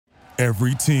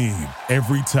Every team,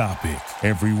 every topic,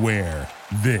 everywhere.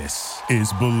 This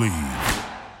is Bleav.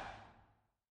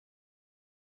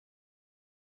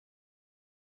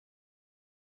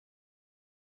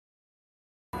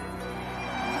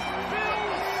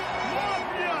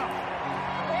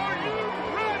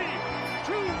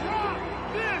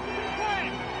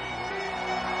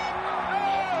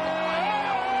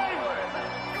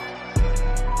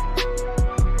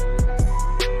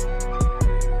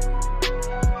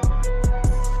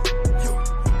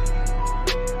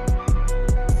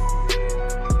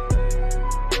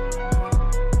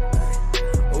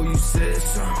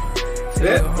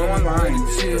 Bet online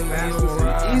is the fastest and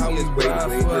easiest way to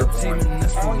wager on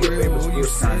all your favorite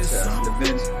sports contests and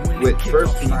events with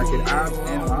first-to-market odds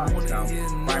and lines. Now,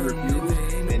 find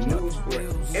reviews and news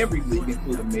for every league,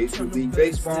 including Major League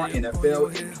Baseball,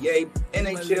 NFL, NBA,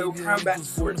 NHL, combat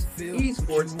sports,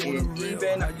 esports, and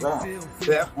even golf.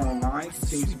 Bet Online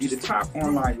continues to be the top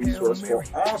online resource for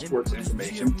all sports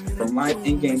information from live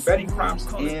in-game betting props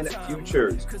and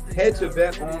futures. Head to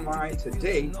Bet Online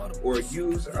today or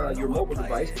use your mobile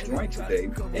device to join today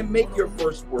and make your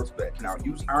first sports bet. Now,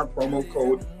 use our promo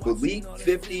code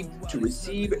BLEAV50 to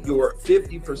receive your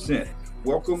 50%.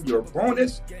 Welcome your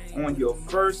bonus on your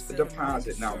first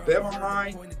deposit. Now, Bet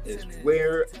Online is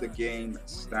where the game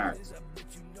starts.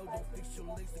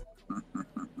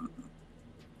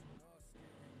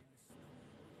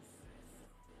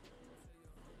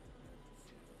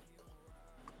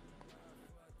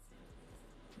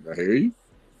 I hear you.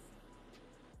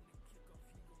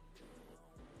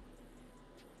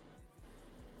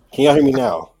 Can y'all hear me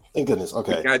now? Thank goodness.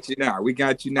 Okay. We got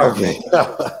you now. Okay.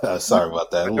 Sorry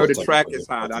about that. I know the track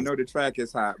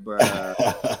is hot, but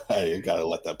you gotta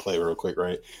let that play real quick,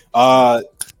 right?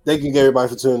 Thank you everybody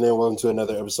for tuning in. Welcome to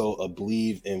another episode of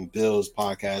Bleav in Bills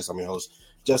podcast. I'm your host,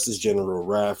 Justus General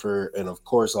Radford, and of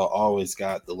course, I always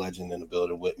got the legend in the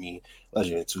building with me.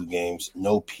 Legend in 2 games,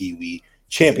 no Pee-wee,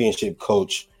 championship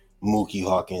coach Muki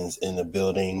Hawkins in the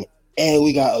building, and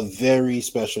we got a very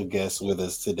special guest with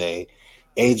us today.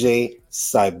 Ajay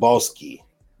Cybalski.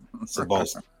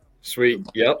 Sweet.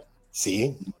 Yep.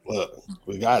 See, look,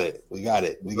 we got it.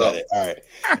 All right.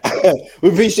 We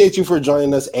appreciate you for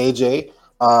joining us, AJ.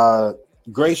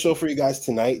 Great show for you guys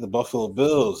tonight. The Buffalo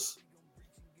Bills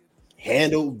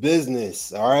handled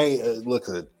business. All right. Look,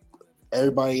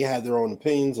 everybody had their own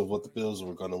opinions of what the Bills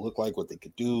were going to look like, what they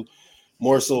could do,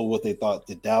 more so what they thought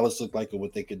the Dallas looked like and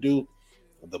what they could do.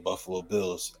 The Buffalo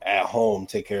Bills at home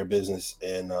take care of business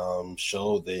and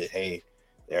show that, hey,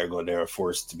 they're a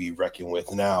force to be reckoned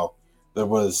with. Now, there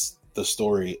was the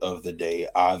story of the day,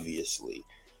 obviously.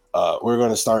 We're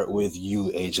going to start with you,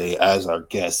 AJ, as our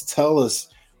guest. Tell us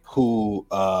who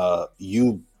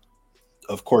who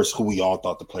we all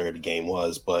thought the player of the game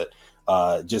was, but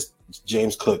just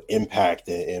James Cook impact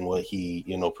and what he,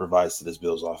 provides to this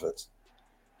Bills offense.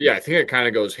 Yeah, I think it kind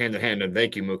of goes hand in hand. And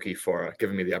thank you, Muki, for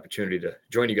giving me the opportunity to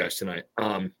join you guys tonight.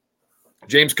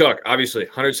 James Cook, obviously,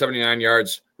 179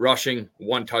 yards rushing,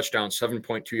 1 touchdown,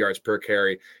 7.2 yards per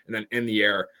carry. And then in the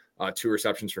air, 2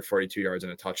 receptions for 42 yards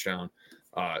and a touchdown.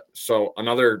 So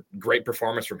another great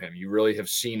performance from him. You really have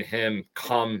seen him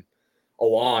come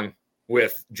along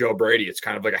with Joe Brady. It's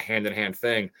kind of like a hand-in-hand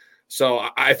thing. So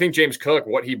I think James Cook,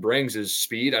 what he brings is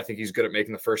speed. I think he's good at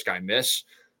making the first guy miss.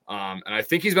 And I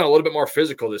think he's been a little bit more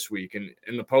physical this week. And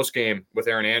in the post game with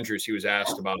Aaron Andrews, he was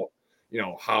asked about,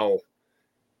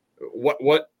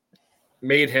 what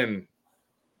made him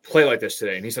play like this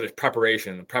today. And he said his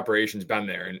preparation. The preparation's been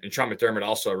there. And Sean McDermott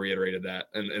also reiterated that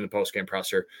in the post game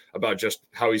presser about just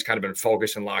how he's kind of been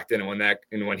focused and locked in.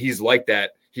 And when he's like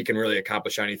that, he can really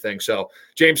accomplish anything. So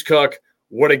James Cook,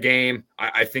 what a game.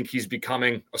 I think he's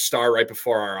becoming a star right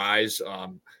before our eyes.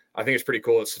 I think it's pretty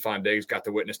cool that Stephon Diggs got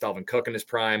to witness Dalvin Cook in his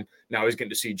prime. Now he's getting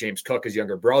to see James Cook, his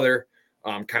younger brother,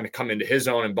 kind of come into his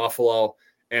own in Buffalo.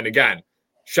 And again,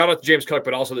 shout out to James Cook,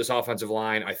 but also this offensive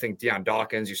line. I think Deion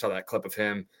Dawkins, you saw that clip of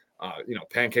him,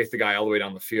 pancake the guy all the way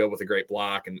down the field with a great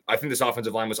block. And I think this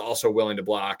offensive line was also willing to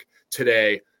block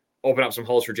today, open up some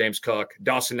holes for James Cook.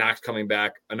 Dawson Knox coming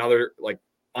back, another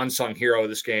unsung hero of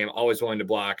this game, always willing to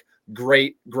block.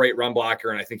 Great run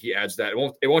blocker, and I think he adds that.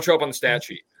 It won't show up on the stat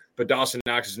sheet. But Dawson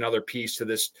Knox is another piece to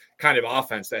this kind of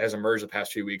offense that has emerged the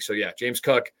past few weeks. So, yeah, James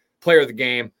Cook, player of the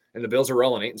game, and the Bills are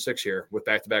rolling 8-6 here with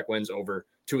back-to-back wins over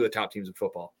 2 of the top teams in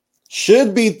football.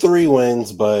 Should be 3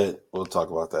 wins, but we'll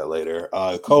talk about that later.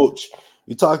 Coach,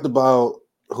 you talked about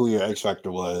who your X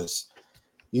Factor was.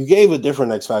 You gave a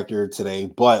different X Factor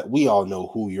today, but we all know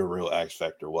who your real X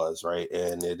Factor was, right?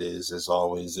 And it is, as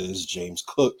always, is James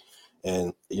Cook.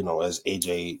 And, as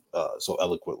AJ so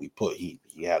eloquently put, he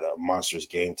had a monstrous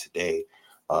game today.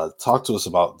 Talk to us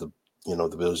about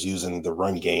the Bills using the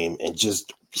run game and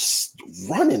just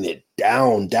running it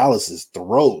down Dallas's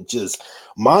throat, just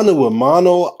mano a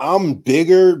mano. I'm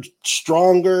bigger,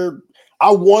 stronger.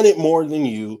 I want it more than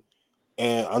you,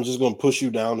 and I'm just going to push you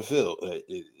down the field.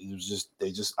 It was just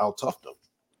they just out-toughed them.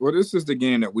 Well, this is the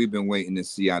game that we've been waiting to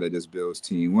see out of this Bills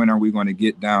team. When are we going to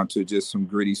get down to just some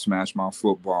gritty smash mouth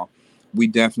football? We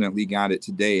definitely got it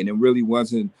today, and it really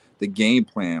wasn't the game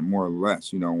plan, more or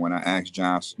less. When I asked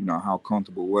Josh, how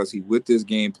comfortable was he with this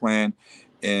game plan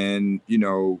and,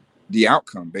 the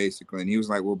outcome, basically. And he was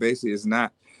like, well, basically, it's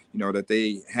not, that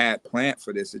they had planned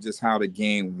for this. It's just how the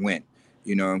game went,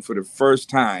 and for the first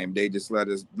time, they just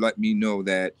let me know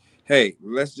that, hey,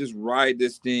 let's just ride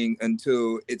this thing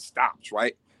until it stops,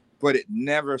 right? But it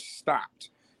never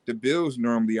stopped. The Bills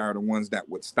normally are the ones that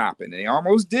would stop it. And they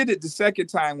almost did it the second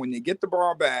time when they get the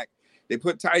ball back. They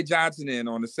put Ty Johnson in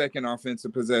on the second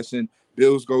offensive possession.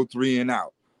 Bills go 3 and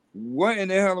out. What in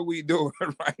the hell are we doing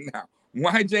right now?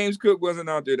 Why James Cook wasn't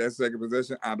out there that second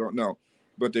possession, I don't know.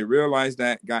 But they realized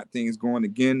that, got things going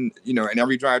again. And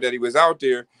every drive that he was out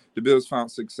there, the Bills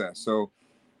found success. So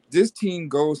this team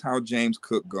goes how James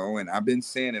Cook go. And I've been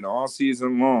saying it all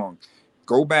season long.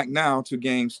 Go back now to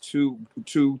games 2,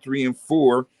 3, and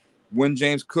 4 when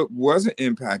James Cook was an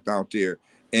impact out there,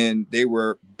 and they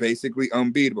were basically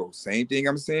unbeatable. Same thing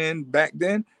I'm saying back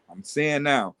then, I'm saying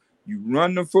now. You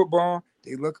run the football,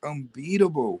 they look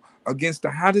unbeatable against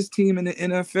the hottest team in the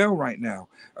NFL right now.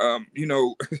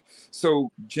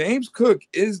 So James Cook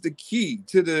is the key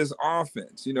to this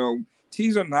offense.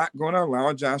 Teams are not going to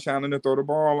allow Josh Allen to throw the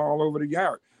ball all over the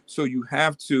yard. So you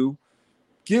have to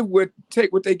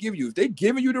take what they give you. If they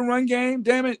giving you the run game,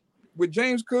 damn it, with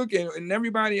James Cook and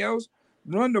everybody else,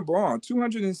 run the ball.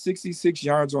 266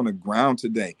 yards on the ground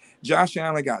today. Josh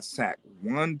Allen got sacked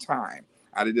 1 time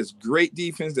out of this great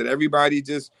defense that everybody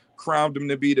just crowned him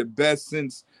to be the best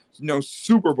since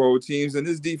Super Bowl teams. And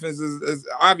this defense is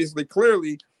obviously,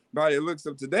 clearly, by the looks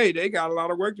of today, they got a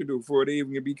lot of work to do before they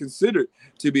even can be considered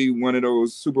to be one of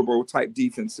those Super Bowl type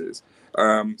defenses.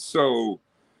 So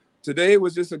today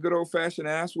was just a good old-fashioned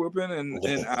ass whooping,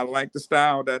 and I like the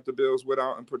style that the Bills went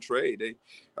out and portrayed. They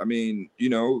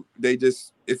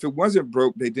just, if it wasn't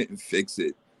broke, they didn't fix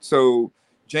it. So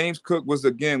James Cook was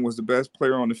the best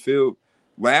player on the field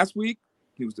last week.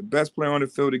 He was the best player on the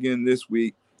field again this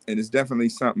week, and it's definitely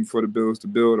something for the Bills to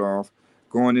build off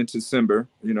going into December,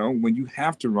 when you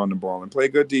have to run the ball and play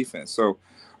good defense. So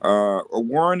a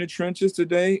war in the trenches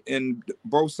today, and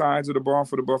both sides of the ball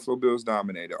for the Buffalo Bills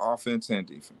dominated, offense and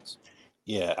defense.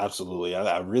 Yeah, absolutely.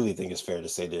 I really think it's fair to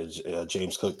say that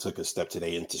James Cook took a step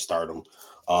today into stardom.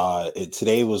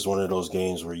 Today was one of those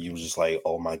games where you were just like,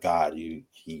 oh my God, he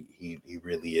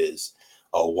really is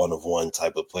a one-of-one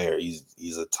type of player.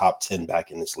 He's a top 10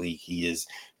 back in this league. He is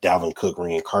Dalvin Cook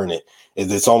reincarnate.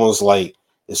 It's almost like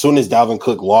as soon as Dalvin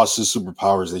Cook lost his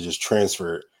superpowers, they just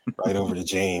transferred right over to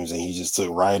James, and he just took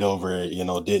right over,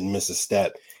 didn't miss a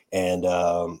step. And,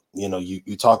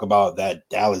 you talk about that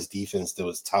Dallas defense that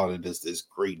was touted as this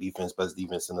great defense, best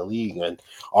defense in the league, and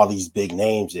all these big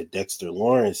names, Dexter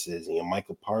Lawrence's,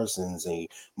 Michael Parsons and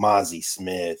Mozzie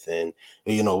Smith. And,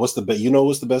 what's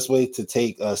the best way to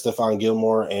take Stephon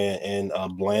Gilmore and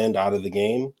Bland out of the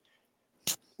game?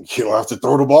 You don't have to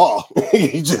throw the ball.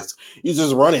 you just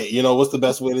run it. What's the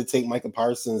best way to take Michael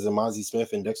Parsons and Mozzie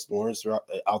Smith and Dexter Lawrence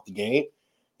out the game?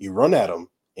 You run at them,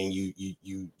 and you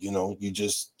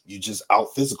just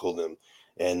out physical them.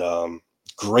 And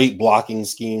great blocking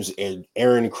schemes. And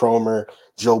Aaron Cromer,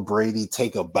 Joe Brady,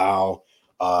 take a bow.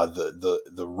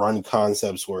 The run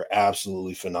concepts were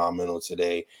absolutely phenomenal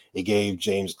today. It gave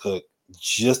James Cook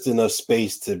just enough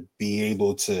space to be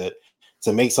able to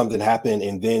make something happen,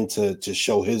 and then to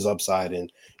show his upside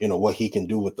and what he can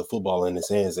do with the football in his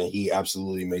hands. And he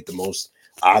absolutely made the most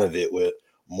out of it with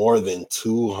more than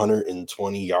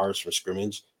 220 yards from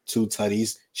scrimmage, 2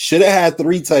 tutties. Should have had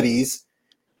 3 tutties.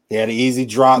 He had an easy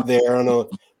drop there. I don't know,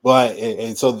 but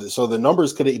so the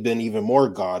numbers could have been even more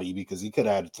gaudy because he could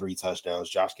have had 3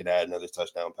 touchdowns. Josh could add another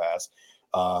touchdown pass.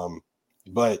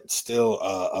 But still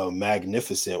a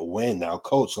magnificent win. Now,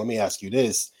 Coach, let me ask you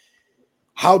this.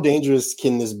 How dangerous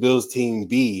can this Bills team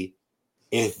be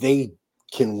if they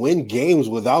can win games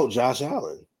without Josh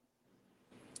Allen?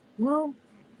 Well,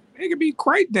 it could be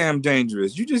quite damn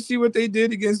dangerous. You just see what they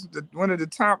did against one of the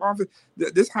top offense,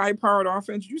 this high-powered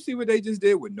offense. You see what they just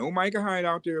did with no Micah Hyde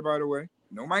out there, by the way.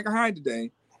 No Micah Hyde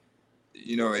today.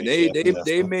 And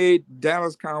they made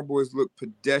Dallas Cowboys look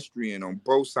pedestrian on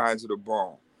both sides of the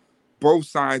ball. Both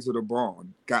sides of the ball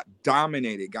got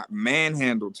dominated, got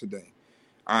manhandled today.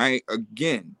 All right,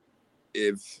 again,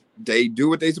 if they do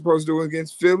what they're supposed to do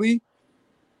against Philly,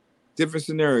 Different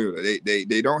scenario.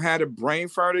 They don't have a brain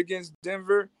fart against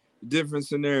Denver. Different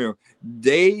scenario.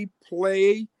 They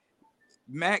play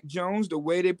Mac Jones the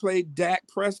way they play Dak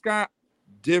Prescott.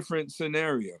 Different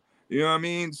scenario. You know what I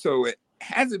mean? So it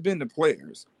hasn't been the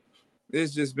players.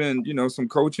 It's just been, some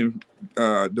coaching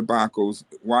debacles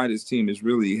why this team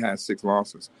has 6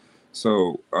 losses.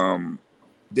 So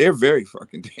they're very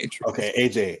fucking dangerous.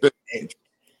 Okay,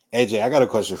 AJ, I got a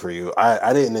question for you.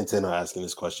 I didn't intend on asking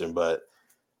this question, but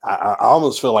I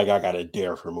almost feel like I got a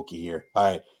dare for Muki here. All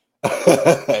right.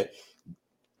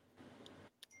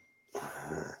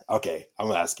 Okay, I'm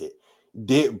gonna ask it.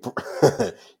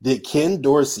 Did Ken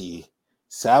Dorsey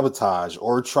sabotage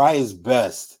or try his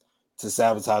best to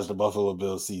sabotage the Buffalo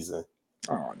Bills season?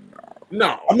 Oh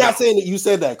no. I'm not saying that you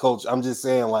said that, Coach. I'm just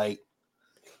saying, like,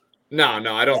 no,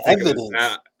 I don't think it was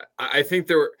that. I think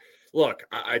there were. Look,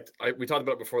 we talked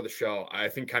about it before the show. I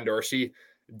think Ken Dorsey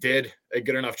did a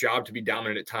good enough job to be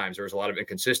dominant at times. There was a lot of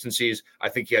inconsistencies. I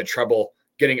think he had trouble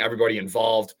getting everybody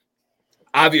involved.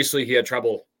 Obviously, he had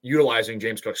trouble utilizing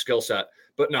James Cook's skill set.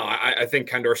 But no, I think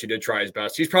Ken Dorsey did try his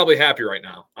best. He's probably happy right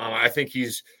now. I think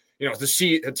he's, to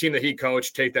see the team that he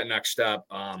coached take that next step.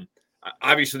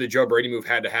 Obviously, the Joe Brady move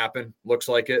had to happen. Looks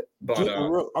like it. But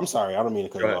I'm sorry. I don't mean to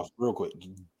cut you off real quick.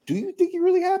 Do you think you're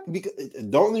really happy? Because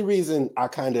the only reason I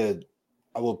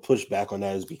will push back on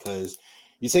that is because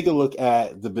you take a look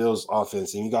at the Bills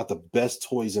offense and you got the best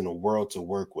toys in the world to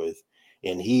work with.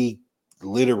 And he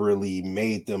literally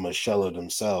made them a shell of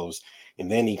themselves.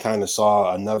 And then he kind of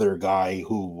saw another guy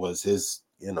who was his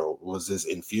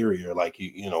inferior,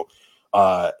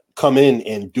 come in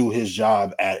and do his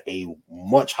job at a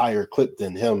much higher clip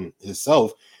than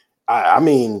himself. I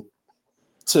mean,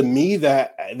 to me,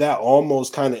 that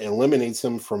almost kind of eliminates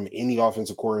him from any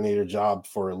offensive coordinator job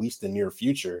for at least the near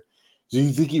future. Do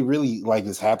you think he really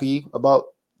is happy about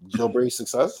Joe Brady's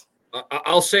success?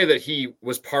 I'll say that he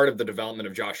was part of the development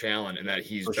of Josh Allen and that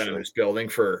he's been in this building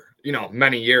for,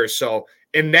 many years. So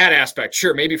in that aspect,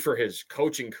 sure, maybe for his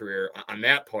coaching career on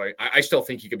that point, I still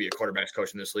think he could be a quarterback's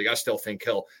coach in this league. I still think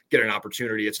he'll get an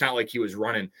opportunity. It's not like he was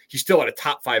running. He still had a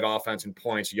top 5 offense in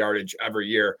points, yardage every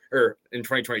year, or in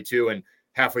 2022 and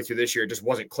halfway through this year, it just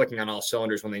wasn't clicking on all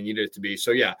cylinders when they needed it to be.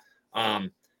 So yeah,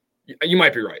 you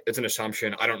might be right. It's an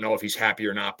assumption. I don't know if he's happy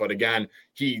or not, but again,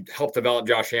 he helped develop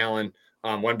Josh Allen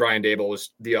when Brian Daboll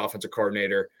was the offensive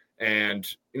coordinator. And,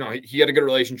 he had a good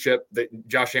relationship.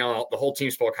 Josh Allen, the whole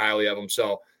team spoke highly of him.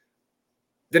 So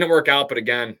didn't work out. But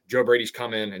again, Joe Brady's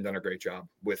come in and done a great job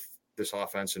with this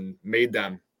offense and made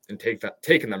them and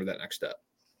taken them to that next step.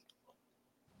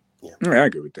 Yeah, I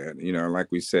agree with that.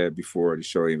 Like we said before the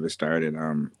show even started,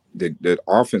 the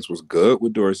offense was good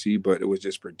with Dorsey, but it was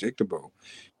just predictable.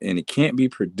 And it can't be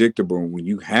predictable when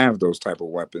you have those type of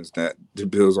weapons that the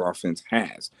Bills offense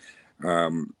has.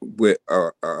 With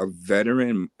a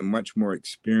veteran, much more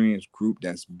experienced group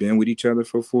that's been with each other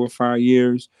for 4 or 5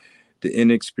 years, the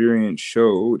inexperience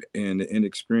showed, and the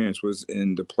inexperience was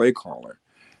in the play caller.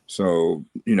 So,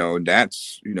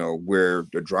 that's, where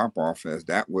the drop off is.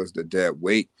 That was the dead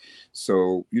weight.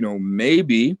 So,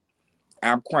 maybe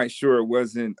I'm quite sure it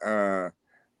wasn't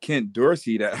Kent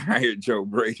Dorsey that hired Joe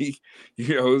Brady,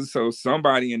 so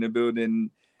somebody in the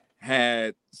building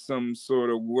had some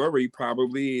sort of worry,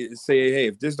 probably say, hey,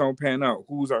 if this don't pan out,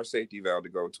 who's our safety valve to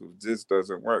go to? If this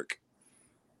doesn't work,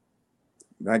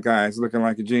 that guy's looking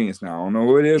like a genius now. I don't know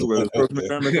who it is, whether it's Coach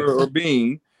McDermott or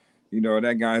Bean.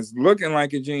 That guy's looking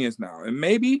like a genius now. And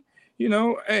maybe, we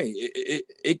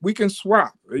can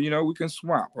swap. We can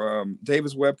swap.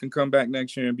 Davis Webb can come back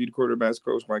next year and be the quarterback's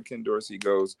coach while Ken Dorsey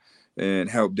goes and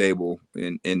help Daboll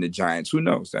in the Giants. Who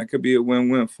knows? That could be a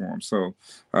win-win for him. So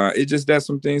that's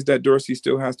some things that Dorsey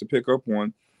still has to pick up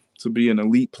on to be an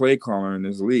elite play caller in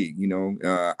this league.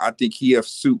 I think he have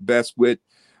suit best with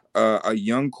a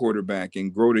young quarterback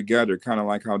and grow together, kind of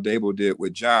like how Daboll did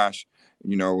with Josh.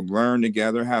 Learn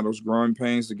together, have those growing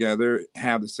pains together,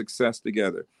 have the success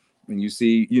together. And you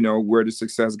see, where the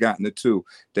success gotten the two.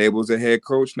 Daboll's a head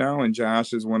coach now, and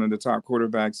Josh is one of the top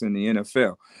quarterbacks in the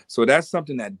NFL. So that's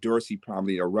something that Dorsey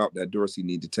probably a route that Dorsey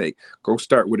need to take. Go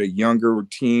start with a younger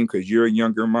team because you're a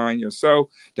younger mind yourself.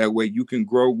 That way you can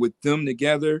grow with them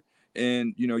together,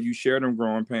 and you share them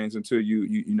growing pains until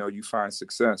you find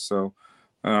success. So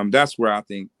that's where I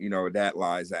think that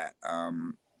lies at.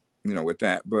 With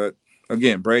that, but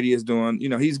again, Brady is doing.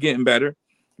 He's getting better.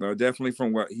 Definitely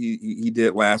from what he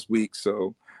did last week.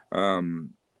 So,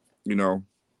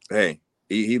 hey,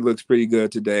 he looks pretty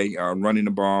good today, running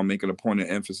the ball, making a point of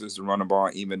emphasis to run the ball,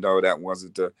 even though that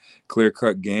wasn't the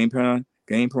clear-cut game plan.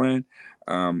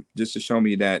 Just to show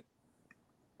me that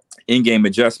in-game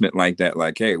adjustment like that,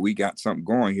 like, hey, we got something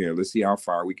going here. Let's see how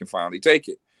far we can finally take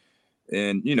it.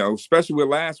 And, especially with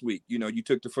last week, you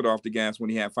took the foot off the gas when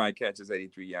he had 5 catches,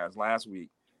 83 yards last week.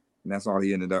 And that's all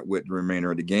he ended up with the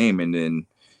remainder of the game. And then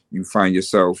you find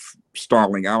yourself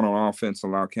stalling out on offense,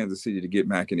 allow Kansas City to get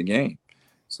back in the game.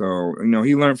 So,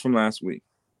 he learned from last week.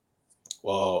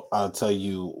 Well, I'll tell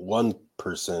you one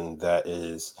person that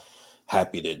is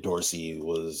happy that Dorsey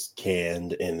was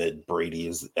canned and that Brady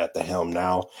is at the helm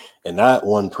now. And that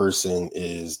one person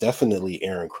is definitely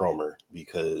Aaron Cromer,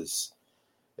 because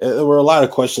there were a lot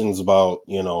of questions about,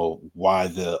 why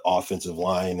the offensive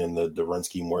line and the run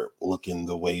scheme weren't looking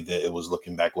the way that it was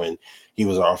looking back when he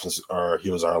was our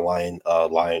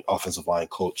offensive line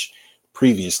coach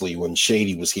previously, when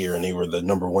Shady was here and they were the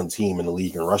number 1 team in the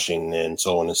league in rushing and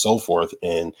so on and so forth.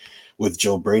 And with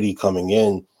Joe Brady coming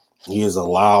in, he has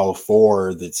allowed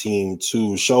for the team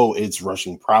to show its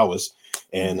rushing prowess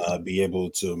and be able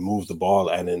to move the ball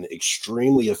at an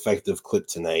extremely effective clip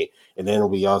tonight. And then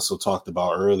we also talked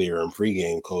about earlier in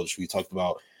pregame, Coach, we talked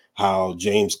about how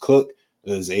James Cook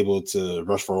is able to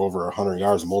rush for over 100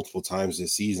 yards multiple times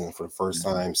this season for the first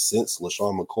time since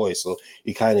LaShawn McCoy. So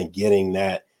you're kind of getting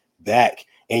that back.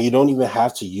 And you don't even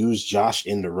have to use Josh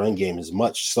in the run game as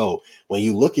much. So when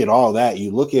you look at all that,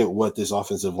 you look at what this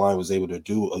offensive line was able to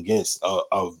do against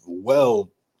a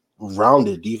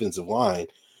well-rounded defensive line,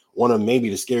 one of maybe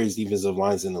the scariest defensive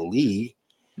lines in the league.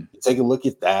 Take a look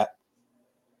at that.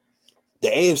 The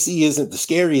AFC isn't the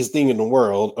scariest thing in the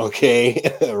world,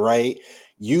 okay? Right?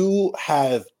 You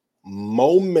have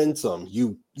momentum.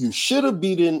 You should have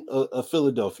beaten a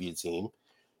Philadelphia team.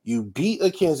 You beat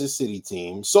a Kansas City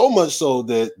team, so much so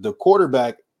that the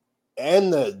quarterback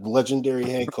and the legendary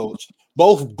head coach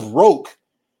both broke.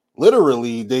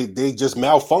 Literally, they just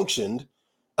malfunctioned,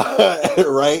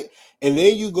 right? And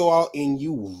then you go out and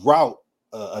you rout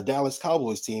a Dallas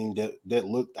Cowboys team that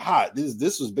looked hot.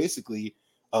 This was basically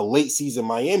a late season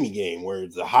Miami game where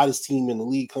the hottest team in the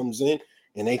league comes in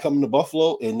and they come to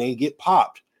Buffalo and they get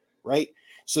popped, right?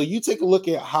 So you take a look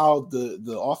at how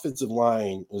the offensive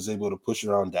line was able to push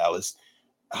around Dallas,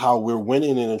 how we're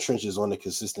winning in the trenches on a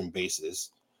consistent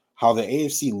basis, how the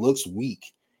AFC looks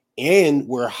weak, and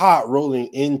we're hot rolling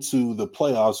into the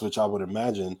playoffs, which I would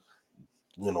imagine,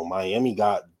 Miami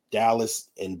got Dallas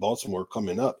and Baltimore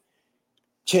coming up.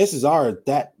 Chances are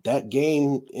that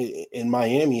game in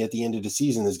Miami at the end of the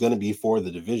season is going to be for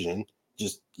the division,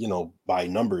 just, by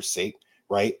numbers sake,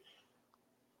 right?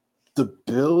 The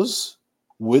Bills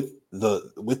with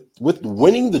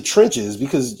winning the trenches,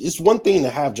 because it's one thing to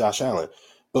have Josh Allen,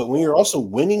 but when you're also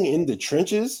winning in the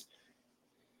trenches,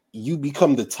 you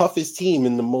become the toughest team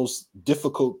and the most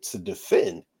difficult to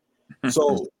defend.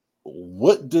 So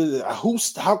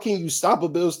how can you stop a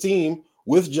Bills team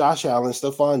with Josh Allen,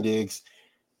 Stephon Diggs,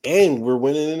 and we're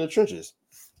winning in the trenches,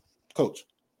 Coach?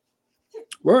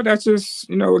 Well, that's just,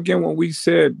 again, what we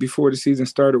said before the season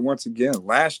started. Once again,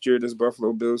 last year, this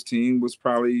Buffalo Bills team was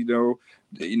probably,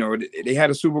 they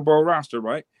had a Super Bowl roster,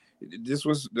 right? This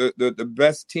was the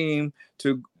best team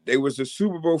they was a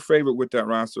Super Bowl favorite with that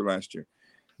roster last year.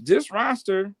 This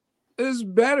roster is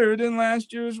better than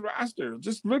last year's roster.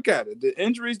 Just look at it. The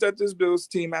injuries that this Bills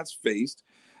team has faced,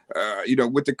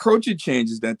 with the coaching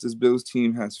changes that this Bills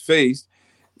team has faced,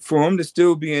 for him to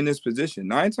still be in this position,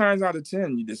 9 times out of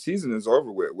 10, the season is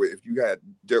over with if you had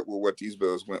dealt with what these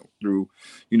Bills went through,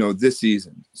 this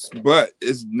season. But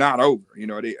it's not over.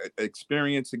 They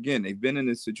experience again. They've been in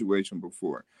this situation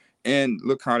before. And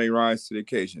look how they rise to the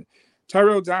occasion.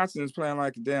 Tyrell Johnson is playing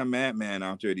like a damn madman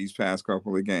out there these past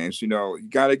couple of games. You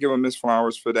got to give him his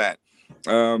flowers for that.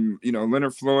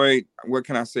 Leonard Floyd, what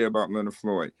can I say about Leonard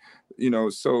Floyd?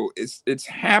 So it's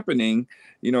happening.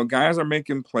 Guys are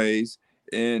making plays.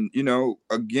 And,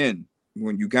 again,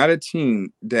 when you got a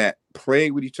team that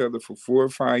played with each other for 4 or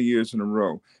 5 years in a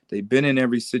row, they've been in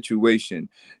every situation,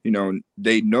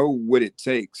 they know what it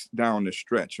takes down the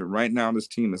stretch. And right now, this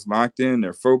team is locked in,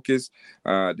 they're focused,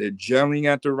 they're gelling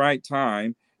at the right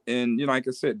time. And, like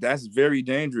I said, that's very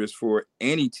dangerous for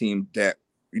any team that,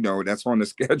 that's on the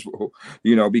schedule,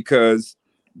 because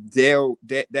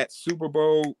that Super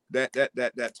Bowl,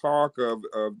 that talk of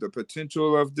the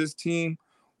potential of this team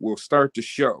will start to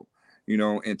show,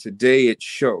 and today it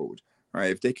showed, right?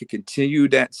 If they could continue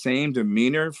that same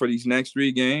demeanor for these next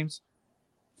 3 games,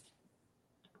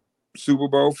 Super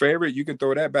Bowl favorite, you can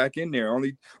throw that back in there.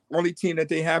 Only team that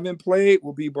they haven't played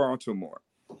will be Baltimore.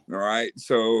 All right.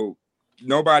 So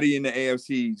nobody in the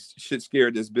AFC should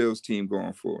scare this Bills team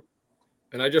going forward.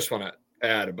 And I just want to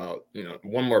add about,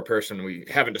 one more person we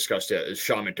haven't discussed yet is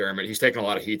Sean McDermott. He's taken a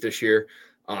lot of heat this year.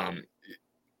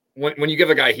 When you give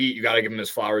a guy heat, you got to give him his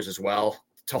flowers as well.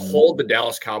 To hold the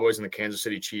Dallas Cowboys and the Kansas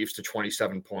City Chiefs to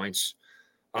 27 points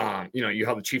You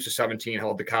held the Chiefs to 17,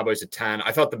 held the Cowboys to 10.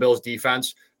 I thought the Bills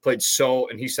defense played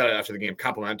and he said it after the game,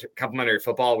 complimentary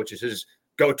football, which is his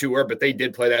go-to word, but they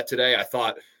did play that today. I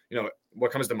thought,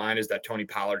 what comes to mind is that Tony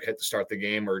Pollard hit to start the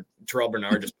game or Terrell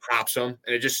Bernard just pops him,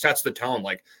 and it just sets the tone.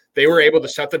 Like, they were able to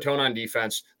set the tone on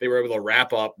defense. They were able to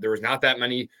wrap up. There was not that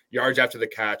many yards after the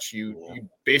catch. You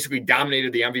basically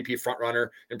dominated the MVP frontrunner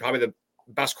and probably the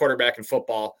best quarterback in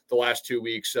football the last 2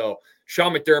 weeks. So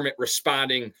Sean McDermott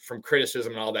responding from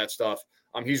criticism and all that stuff,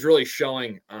 he's really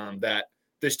showing that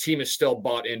this team is still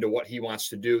bought into what he wants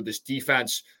to do. This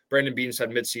defense, Brandon Beane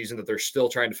said midseason that they're still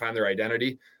trying to find their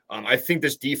identity. I think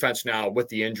this defense now with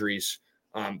the injuries,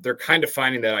 they're kind of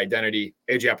finding that identity.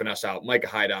 AJ Epinesa out, Micah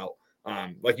Hyde out.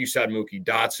 Like you said, Muki,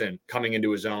 Dotson coming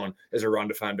into his own as a run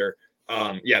defender.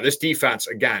 This defense,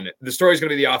 again, the story is going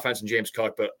to be the offense and James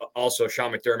Cook, but also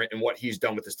Sean McDermott and what he's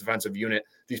done with this defensive unit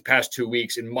these past 2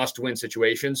 weeks in must-win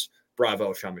situations.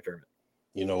 Bravo, Sean McDermott.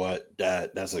 You know what?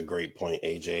 That's a great point,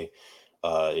 AJ.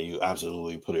 You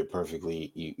absolutely put it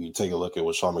perfectly. You take a look at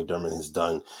what Sean McDermott has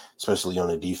done, especially on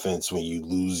the defense when you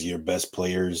lose your best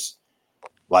players.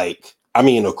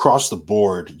 Across the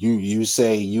board,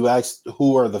 you asked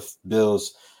who are the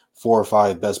Bills' 4 or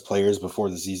 5 best players before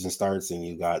the season starts, and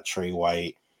you got Trey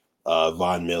White,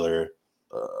 Von Miller.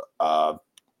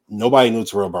 Nobody knew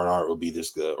Terrell Bernard would be this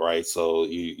good, right? So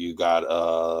you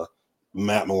got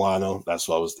Matt Milano. That's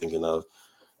what I was thinking of.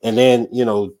 And then,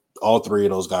 all 3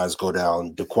 of those guys go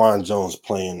down. Daquan Jones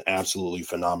playing absolutely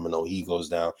phenomenal. He goes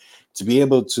down. To be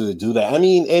able to do that,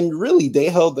 and really they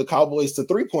held the Cowboys to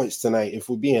 3 points tonight, if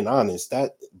we're being honest.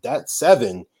 That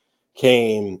 7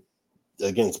 came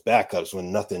against backups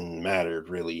when nothing mattered,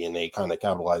 really, and they kind of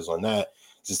capitalized on that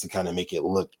just to kind of make it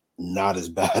look not as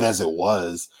bad as it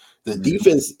was. The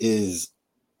defense is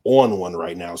on one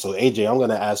right now. So, AJ, I'm going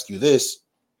to ask you this.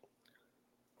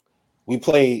 We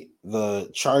play the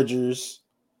Chargers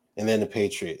and then the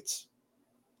Patriots.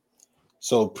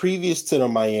 So previous to the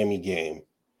Miami game,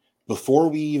 before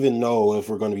we even know if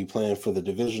we're going to be playing for the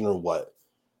division or what,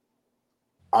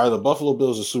 are the Buffalo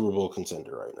Bills a Super Bowl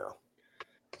contender right now?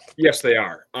 Yes, they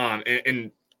are.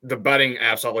 And the betting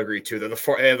apps all agree too. They're the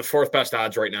 4th best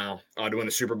odds right now to win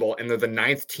the Super Bowl, and they're the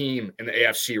 9th team in the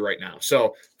AFC right now.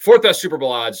 So 4th best Super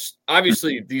Bowl odds.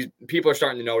 Obviously, these people are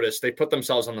starting to notice. They put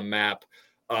themselves on the map.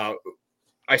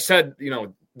 I said,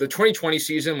 the 2020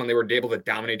 season when they were able to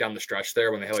dominate down the stretch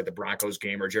there, when they had the Broncos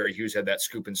game where Jerry Hughes had that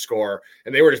scoop and score,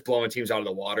 and they were just blowing teams out of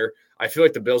the water. I feel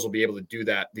like the Bills will be able to do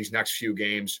that these next few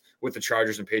games with the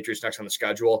Chargers and Patriots next on the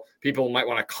schedule. People might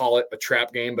want to call it a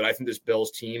trap game, but I think this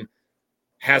Bills team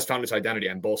has found its identity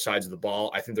on both sides of the ball.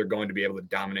 I think they're going to be able to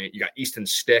dominate. You got Easton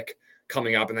Stick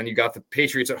coming up, and then you got the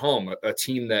Patriots at home, a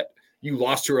team that you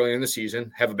lost to earlier in the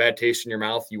season, have a bad taste in your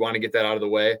mouth. You want to get that out of the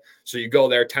way. So you go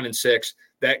there 10-6.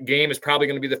 That game is probably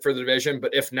going to be for the division,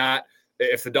 but if not,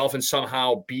 if the Dolphins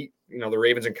somehow beat, the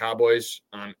Ravens and Cowboys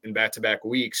in back-to-back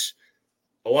weeks,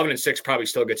 11-6 probably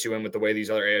still gets you in with the way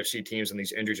these other AFC teams and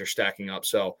these injuries are stacking up.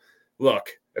 So look,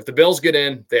 if the Bills get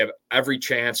in, they have every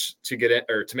chance to get in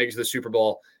or to make it to the Super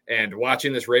Bowl. And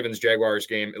watching this Ravens-Jaguars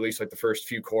game, at least the first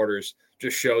few quarters,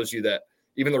 just shows you that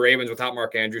even the Ravens without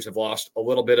Mark Andrews have lost a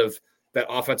little bit of that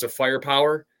offensive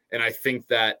firepower. And I think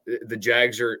that the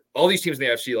Jags all these teams in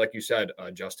the AFC, like you said,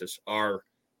 Justus, are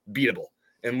beatable.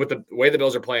 And with the way the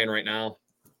Bills are playing right now,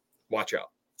 watch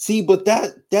out. See, but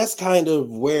that's kind of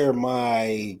where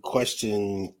my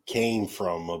question came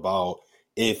from about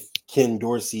if Ken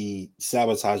Dorsey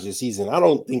sabotaged the season. I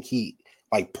don't think he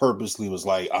purposely was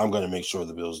I'm going to make sure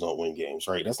the Bills don't win games,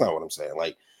 right? That's not what I'm saying.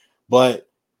 But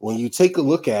when you take a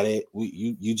look at it,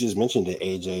 you just mentioned it,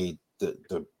 AJ.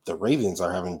 The Ravens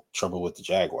are having trouble with the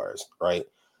Jaguars, right?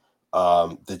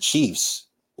 The Chiefs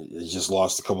just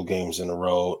lost a couple games in a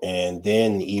row, and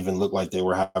then even looked like they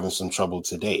were having some trouble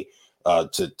today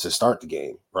to start the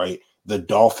game, right? The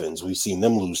Dolphins, we've seen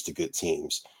them lose to good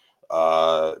teams.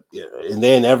 And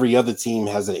then every other team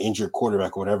has an injured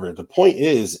quarterback or whatever. The point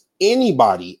is,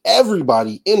 everybody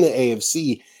in the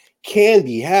AFC can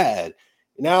be had.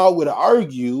 Now, I would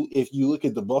argue if you look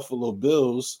at the Buffalo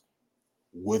Bills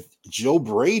with Joe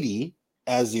Brady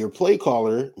as your play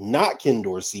caller, not Ken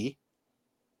Dorsey,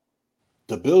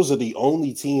 the Bills are the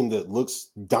only team that looks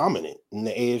dominant in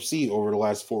the AFC over the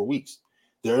last 4 weeks.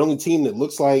 They're the only team that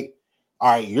looks like,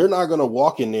 all right, you're not going to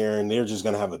walk in there and they're just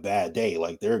going to have a bad day.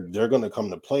 They're going to come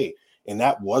to play. And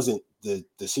that wasn't the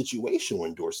situation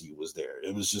when Dorsey was there.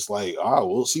 It was just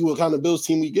we'll see what kind of Bills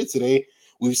team we get today.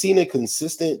 We've seen a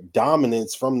consistent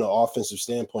dominance from the offensive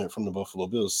standpoint from the Buffalo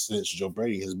Bills since Joe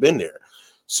Brady has been there.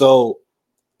 So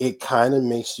it kind of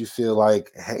makes you feel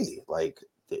hey,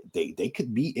 they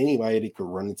could beat anybody that could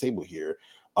run the table here.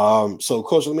 So,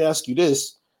 Coach, let me ask you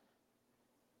this.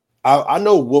 I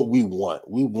know what we want.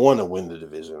 We want to win the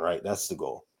division, right? That's the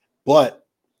goal. But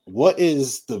what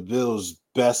is the Bills'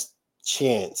 best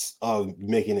chance of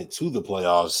making it to the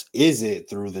playoffs? Is it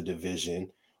through the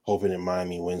division, hoping that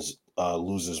Miami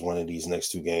loses one of these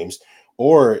next two games,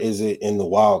 or is it in the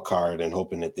wild card and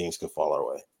hoping that things could fall our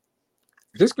way?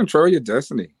 Just control your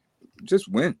destiny. Just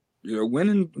win.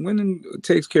 Winning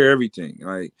takes care of everything.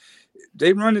 Like,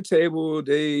 they run the table.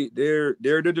 They're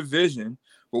the division,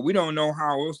 but we don't know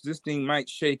how else this thing might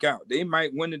shake out. They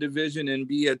might win the division and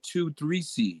be a 2-3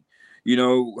 seed. You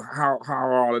know how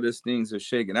all of these things are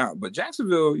shaking out. But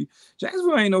Jacksonville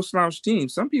ain't no slouch team.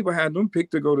 Some people had them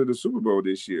picked to go to the Super Bowl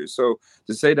this year. So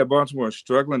to say that Baltimore is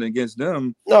struggling against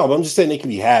them, no, but I'm just saying they can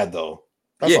be had though.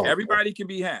 That's everybody can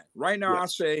be had. Right now, I'll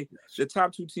say the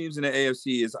top two teams in the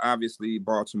AFC is obviously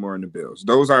Baltimore and the Bills.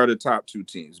 Those are the top two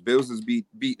teams. Bills has beat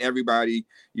everybody,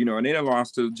 and they done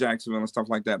lost to Jacksonville and stuff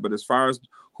like that. But as far as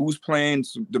who's playing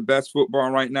the best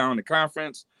football right now in the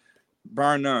conference,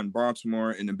 bar none,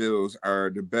 Baltimore and the Bills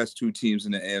are the best two teams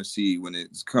in the AFC when it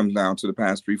comes down to the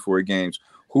past 3-4 games.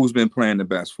 Who's been playing the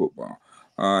best football?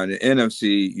 The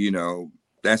NFC,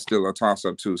 that's still a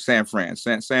toss-up too. San Fran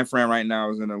right now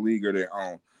is in a league of their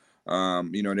own.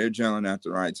 They're gelling at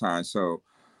the right time. So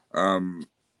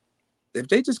if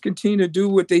they just continue to do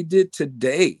what they did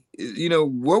today,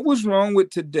 what was wrong with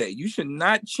today? You should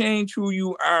not change who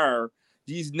you are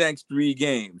these next 3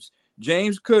 games.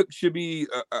 James Cook should be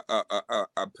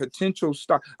a potential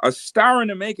star. A star in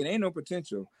the making. Ain't no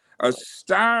potential. A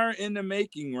star in the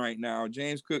making right now.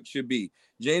 James Cook should be.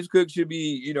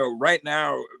 Right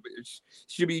now,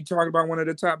 should be talking about one of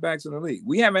the top backs in the league.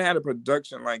 We haven't had a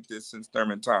production like this since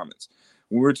Thurman Thomas.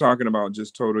 We're talking about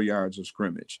just total yards of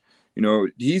scrimmage.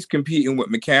 He's competing with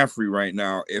McCaffrey right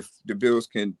now. If the Bills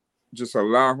can just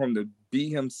allow him to be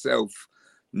himself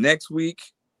next week,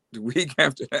 the week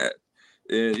after that,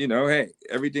 hey,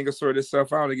 everything will sort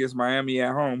itself out against Miami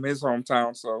at home, his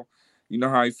hometown. So you know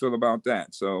how you feel about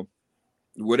that. So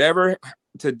whatever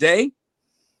today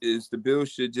is, the Bills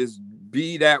should just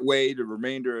be that way the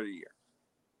remainder of the year.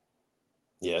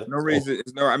 Yeah. No reason.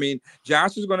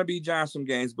 Josh is going to be Josh some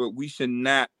games, but we should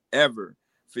not ever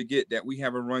forget that we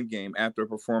have a run game after a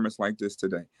performance like this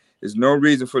today. There's no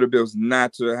reason for the Bills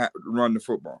not to run the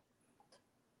football.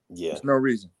 Yeah. There's no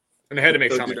reason. And they had to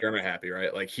make Sean McDermott happy,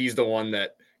 right? Like, he's the one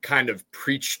that kind of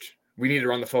preached, we need to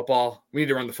run the football. We need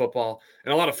to run the football.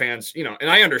 And a lot of fans, and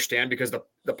I understand, because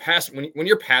the pass, when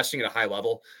you're passing at a high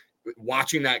level,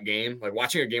 watching that game, like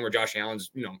watching a game where Josh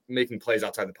Allen's, making plays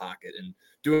outside the pocket and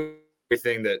doing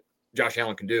everything that Josh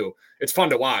Allen can do, it's fun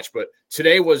to watch. But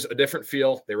today was a different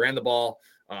feel. They ran the ball,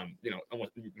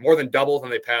 almost more than double than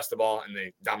they passed the ball, and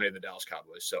they dominated the Dallas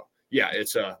Cowboys. So, yeah,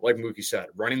 it's like Muki said,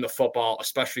 running the football,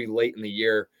 especially late in the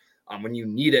year, when you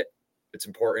need it, it's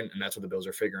important, and that's what the Bills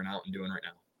are figuring out and doing right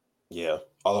now. Yeah,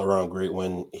 all around great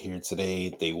win here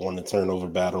today. They won the turnover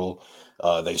battle.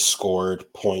 They scored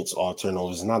points off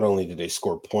turnovers. Not only did they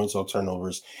score points off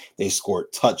turnovers, they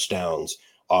scored touchdowns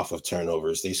off of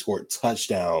turnovers. They scored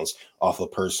touchdowns off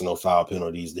of personal foul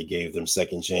penalties. They gave them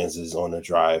second chances on the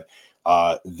drive.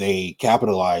 They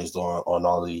capitalized on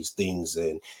all of these things.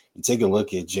 And you take a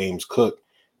look at James Cook,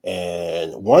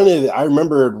 and I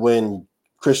remembered when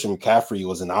Christian McCaffrey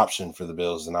was an option for the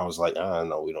Bills, and I was like,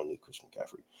 no, we don't need Christian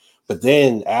McCaffrey. But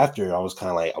then after, I was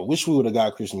kind of like, I wish we would have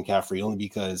got Christian McCaffrey, only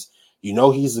because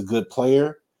he's a good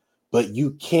player, but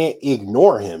you can't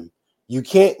ignore him. You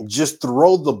can't just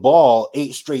throw the ball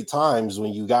 8 straight times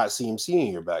when you got CMC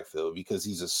in your backfield, because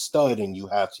he's a stud and you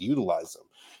have to utilize him.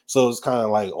 So it's kind of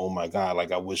like, oh my God,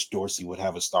 like I wish Dorsey would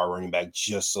have a star running back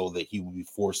just so that he would be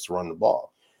forced to run the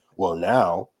ball. Well,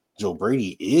 now Joe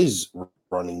Brady is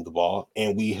running the ball,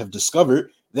 and we have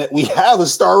discovered that we have a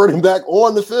star running back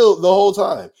on the field the whole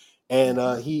time.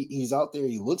 And he's out there.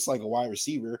 He looks like a wide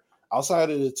receiver. Outside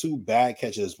of the 2 bad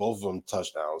catches, both of them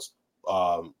touchdowns,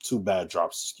 2 bad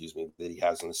drops, that he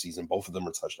has in the season. Both of them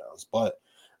are touchdowns. But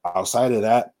outside of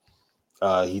that,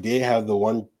 he did have the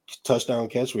 1 touchdown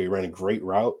catch where he ran a great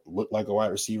route, looked like a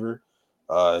wide receiver.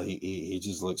 He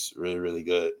just looks really, really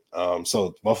good.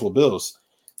 So Buffalo Bills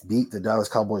beat the Dallas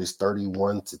Cowboys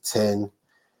 31-10.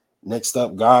 Next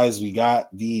up, guys, we got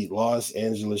the Los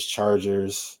Angeles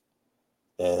Chargers,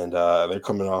 and they're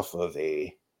coming off of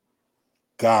a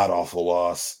god-awful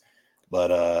loss,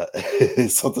 but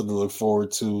it's something to look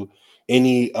forward to.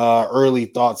 Any early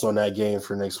thoughts on that game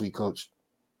for next week, Coach?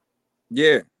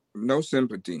 Yeah, no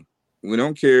sympathy. We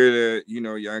don't care that,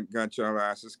 y'all got y'all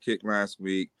asses kicked last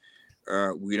week.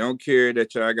 We don't care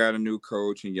that y'all got a new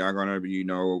coach and y'all gonna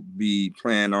be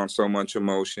playing on so much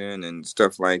emotion and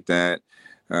stuff like that.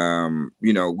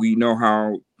 We know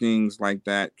how things like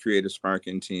that create a spark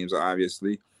in teams,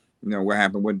 obviously. What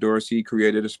happened with Dorsey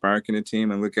created a spark in the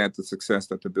team, and look at the success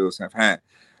that the Bills have had.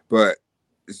 But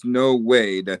there's no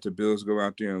way that the Bills go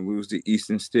out there and lose the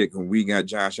Eastern Stick when we got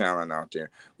Josh Allen out there.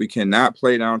 We cannot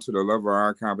play down to the level of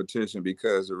our competition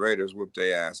because the Raiders whooped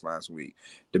their ass last week.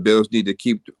 The Bills need to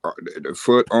keep the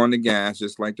foot on the gas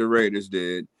just like the Raiders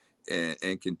did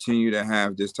and continue to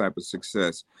have this type of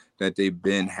success that they've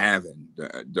been having.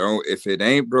 If it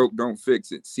ain't broke, don't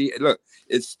fix it. See, look,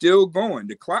 it's still going.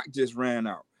 The clock just ran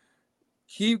out.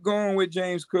 Keep going with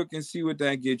James Cook and see what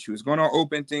that gets you. It's going to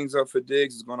open things up for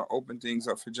Diggs. It's going to open things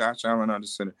up for Josh Allen under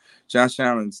center. Josh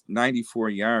Allen's 94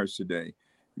 yards today.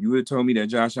 You would have told me that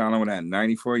Josh Allen would have had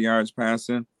 94 yards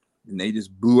passing and they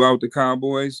just blew out the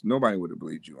Cowboys. Nobody would have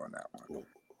believed you on that one.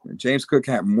 And James Cook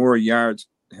had more yards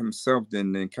himself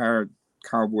than the entire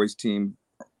Cowboys team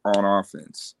on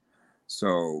offense.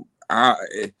 So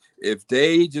if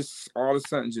they just all of a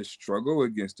sudden just struggle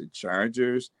against the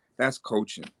Chargers, that's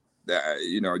coaching.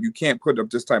 You can't put up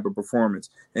this type of performance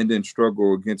and then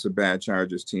struggle against a bad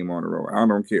Chargers team on the road. I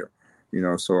don't care.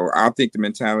 So I think the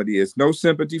mentality is no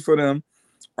sympathy for them,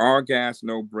 all gas,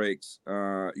 no brakes,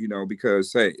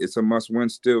 because, hey, it's a must-win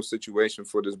still situation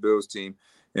for this Bills team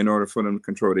in order for them to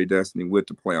control their destiny with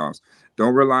the playoffs.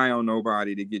 Don't rely on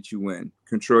nobody to get you in.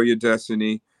 Control your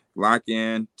destiny, lock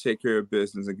in, take care of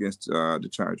business against the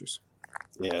Chargers.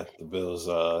 Yeah, the Bills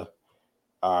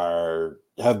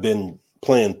have been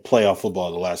playing playoff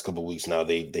football the last couple of weeks now.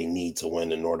 They need to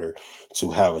win in order to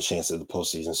have a chance at the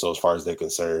postseason. So as far as they're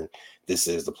concerned, this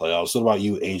is the playoffs. What about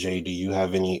you, AJ? Do you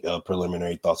have any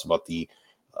preliminary thoughts about the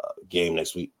game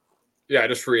next week? Yeah, I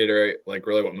just reiterate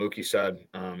really what Muki said.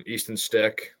 Easton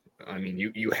Stick. I mean,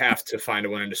 you have to find a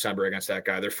win in December against that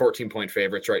guy. They're 14-point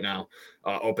favorites right now,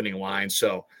 opening line.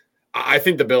 So I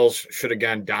think the Bills should,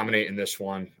 again, dominate in this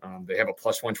one. They have a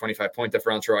plus 125 point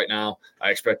differential right now. I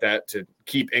expect that to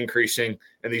keep increasing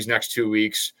in these next 2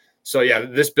 weeks. So, yeah,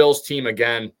 this Bills team,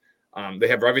 again, they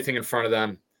have everything in front of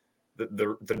them.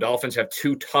 The Dolphins have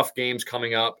 2 tough games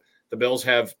coming up. The Bills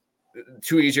have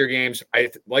 2 easier games.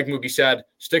 Like Muki said,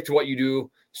 stick to what you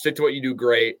do. Stick to what you do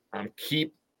great.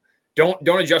 Don't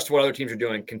adjust to what other teams are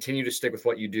doing. Continue to stick with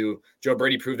what you do. Joe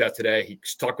Brady proved that today. He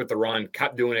stuck with the run,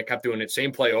 kept doing it.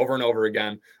 Same play over and over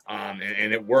again,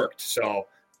 and it worked. So,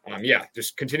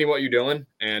 just continue what you're doing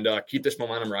and keep this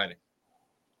momentum riding.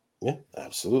 Yeah,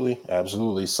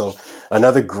 absolutely. So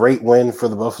another great win for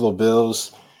the Buffalo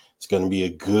Bills. It's going to be a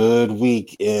good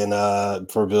week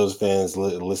for Bills fans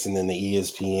listening to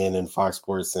ESPN and Fox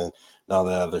Sports and all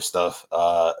that other stuff.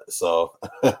 So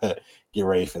get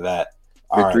ready for that.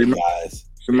 All right, guys.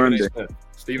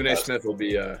 Stephen A. Smith will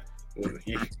be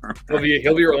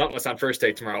he'll be relentless on First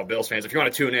Take tomorrow, Bills fans. If you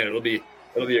want to tune in, it'll be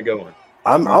a good one.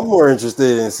 I'm more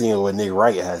interested in seeing what Nick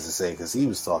Wright has to say because he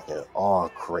was talking all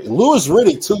crazy. Louis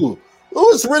Riddick too.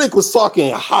 Louis Riddick was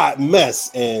talking hot mess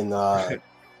and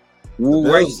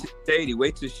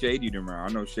wait till Shady tomorrow. I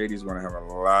know Shady's going to have a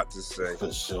lot to say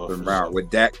for sure. With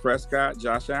Dak Prescott,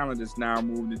 Josh Allen is now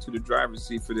moved into the driver's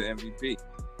seat for the MVP.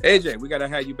 AJ, we got to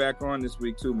have you back on this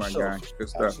week too, my guy. Good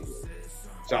stuff. Absolutely.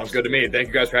 Sounds good to me. Thank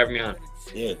you guys for having me on.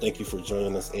 Yeah, thank you for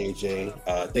joining us,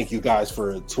 AJ. Thank you guys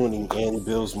for tuning in,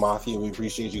 Bills Mafia. We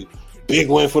appreciate you. Big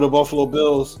win for the Buffalo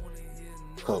Bills.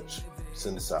 Coach,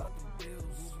 send us out.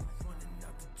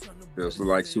 Bills look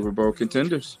like Super Bowl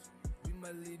contenders.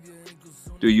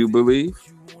 Do you believe?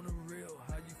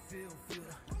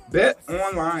 Bet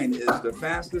Online is the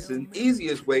fastest and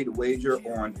easiest way to wager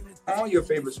on all your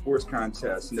favorite sports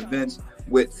contests and events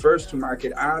with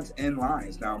first-to-market odds and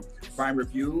lines. Now, find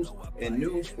reviews and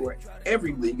news for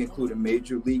every league, including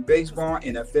Major League Baseball,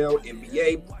 NFL,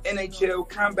 NBA, NHL,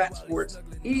 combat sports,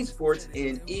 esports,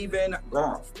 and even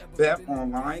golf. Bet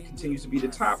Online continues to be the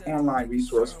top online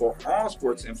resource for all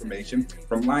sports information,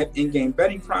 from live in-game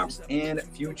betting props and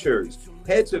futures.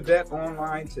 Head to Bet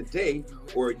Online today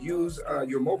or use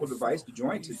your mobile device to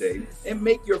join today and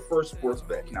make your first sports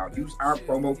bet. Now, use our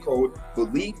promo code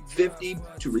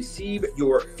Bleav50 to receive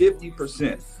your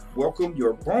 50%. Welcome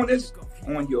your bonus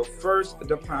on your first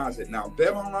deposit. Now,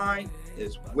 Bet Online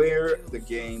is where the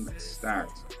game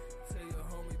starts.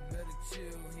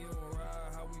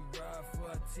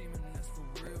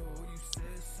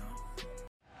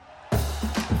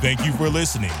 Thank you for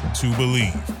listening to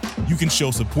Bleav. You can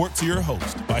show support to your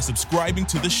host by subscribing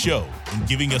to the show and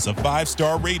giving us a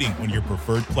 5-star rating on your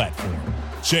preferred platform.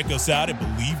 Check us out at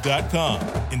Bleav.com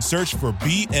and search for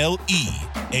BLEAV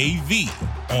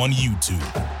on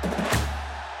YouTube.